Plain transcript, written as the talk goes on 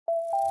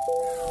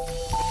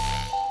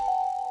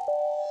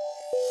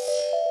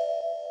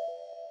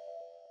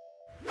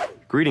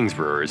Greetings,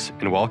 brewers,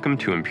 and welcome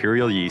to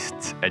Imperial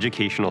Yeast's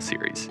educational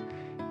series.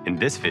 In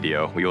this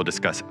video, we will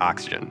discuss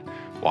oxygen,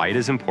 why it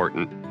is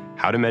important,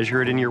 how to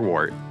measure it in your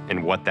wort,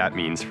 and what that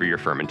means for your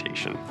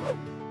fermentation.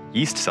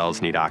 Yeast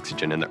cells need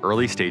oxygen in the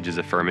early stages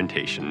of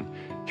fermentation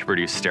to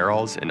produce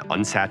sterols and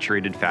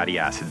unsaturated fatty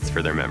acids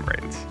for their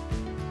membranes.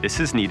 This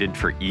is needed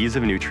for ease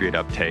of nutrient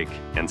uptake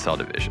and cell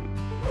division.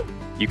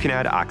 You can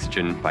add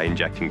oxygen by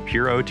injecting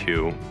pure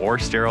O2 or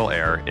sterile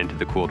air into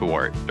the cooled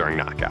wort during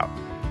knockout.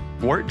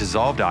 Wort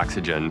dissolved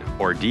oxygen,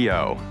 or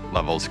DO,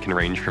 levels can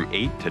range from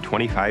 8 to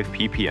 25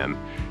 ppm,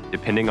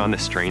 depending on the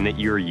strain that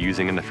you are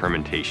using in the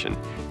fermentation,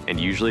 and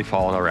usually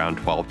fall around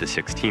 12 to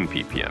 16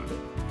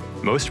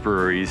 ppm. Most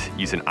breweries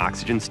use an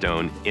oxygen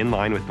stone in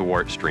line with the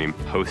wort stream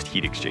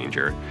post-heat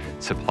exchanger,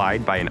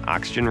 supplied by an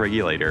oxygen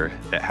regulator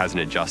that has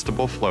an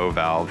adjustable flow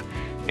valve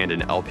and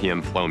an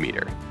LPM flow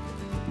meter.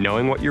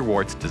 Knowing what your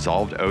wort's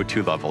dissolved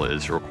O2 level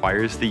is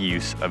requires the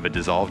use of a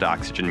dissolved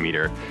oxygen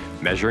meter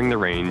measuring the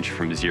range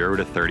from 0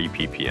 to 30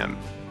 ppm.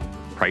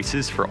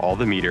 Prices for all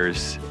the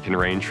meters can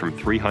range from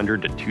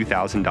 $300 to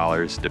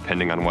 $2,000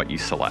 depending on what you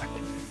select.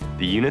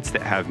 The units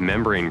that have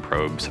membrane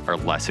probes are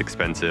less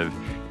expensive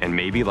and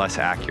may be less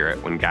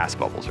accurate when gas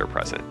bubbles are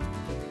present.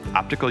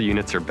 Optical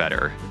units are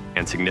better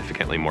and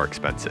significantly more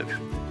expensive.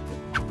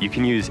 You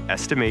can use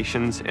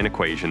estimations and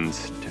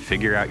equations to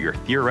figure out your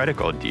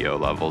theoretical DO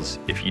levels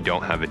if you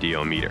don't have a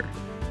DO meter.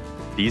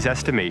 These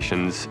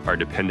estimations are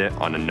dependent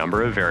on a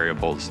number of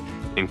variables,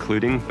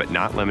 including but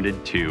not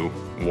limited to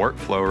wort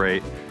flow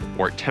rate,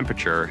 wort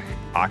temperature,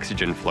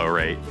 oxygen flow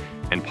rate,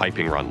 and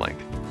piping run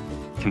length.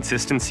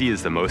 Consistency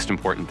is the most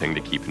important thing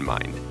to keep in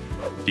mind.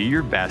 Do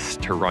your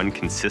best to run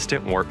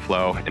consistent wort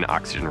flow and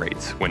oxygen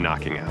rates when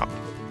knocking out.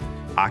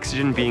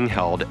 Oxygen being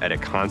held at a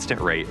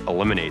constant rate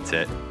eliminates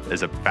it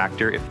as a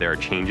factor if there are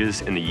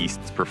changes in the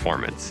yeast's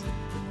performance.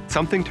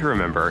 Something to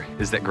remember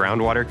is that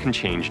groundwater can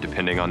change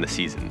depending on the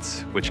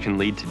seasons, which can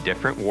lead to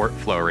different wort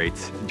flow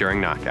rates during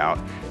knockout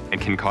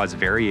and can cause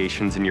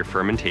variations in your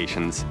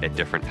fermentations at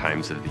different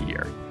times of the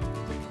year.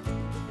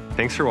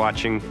 Thanks for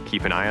watching,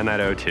 keep an eye on that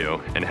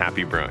O2, and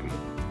happy brewing.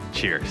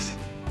 Cheers.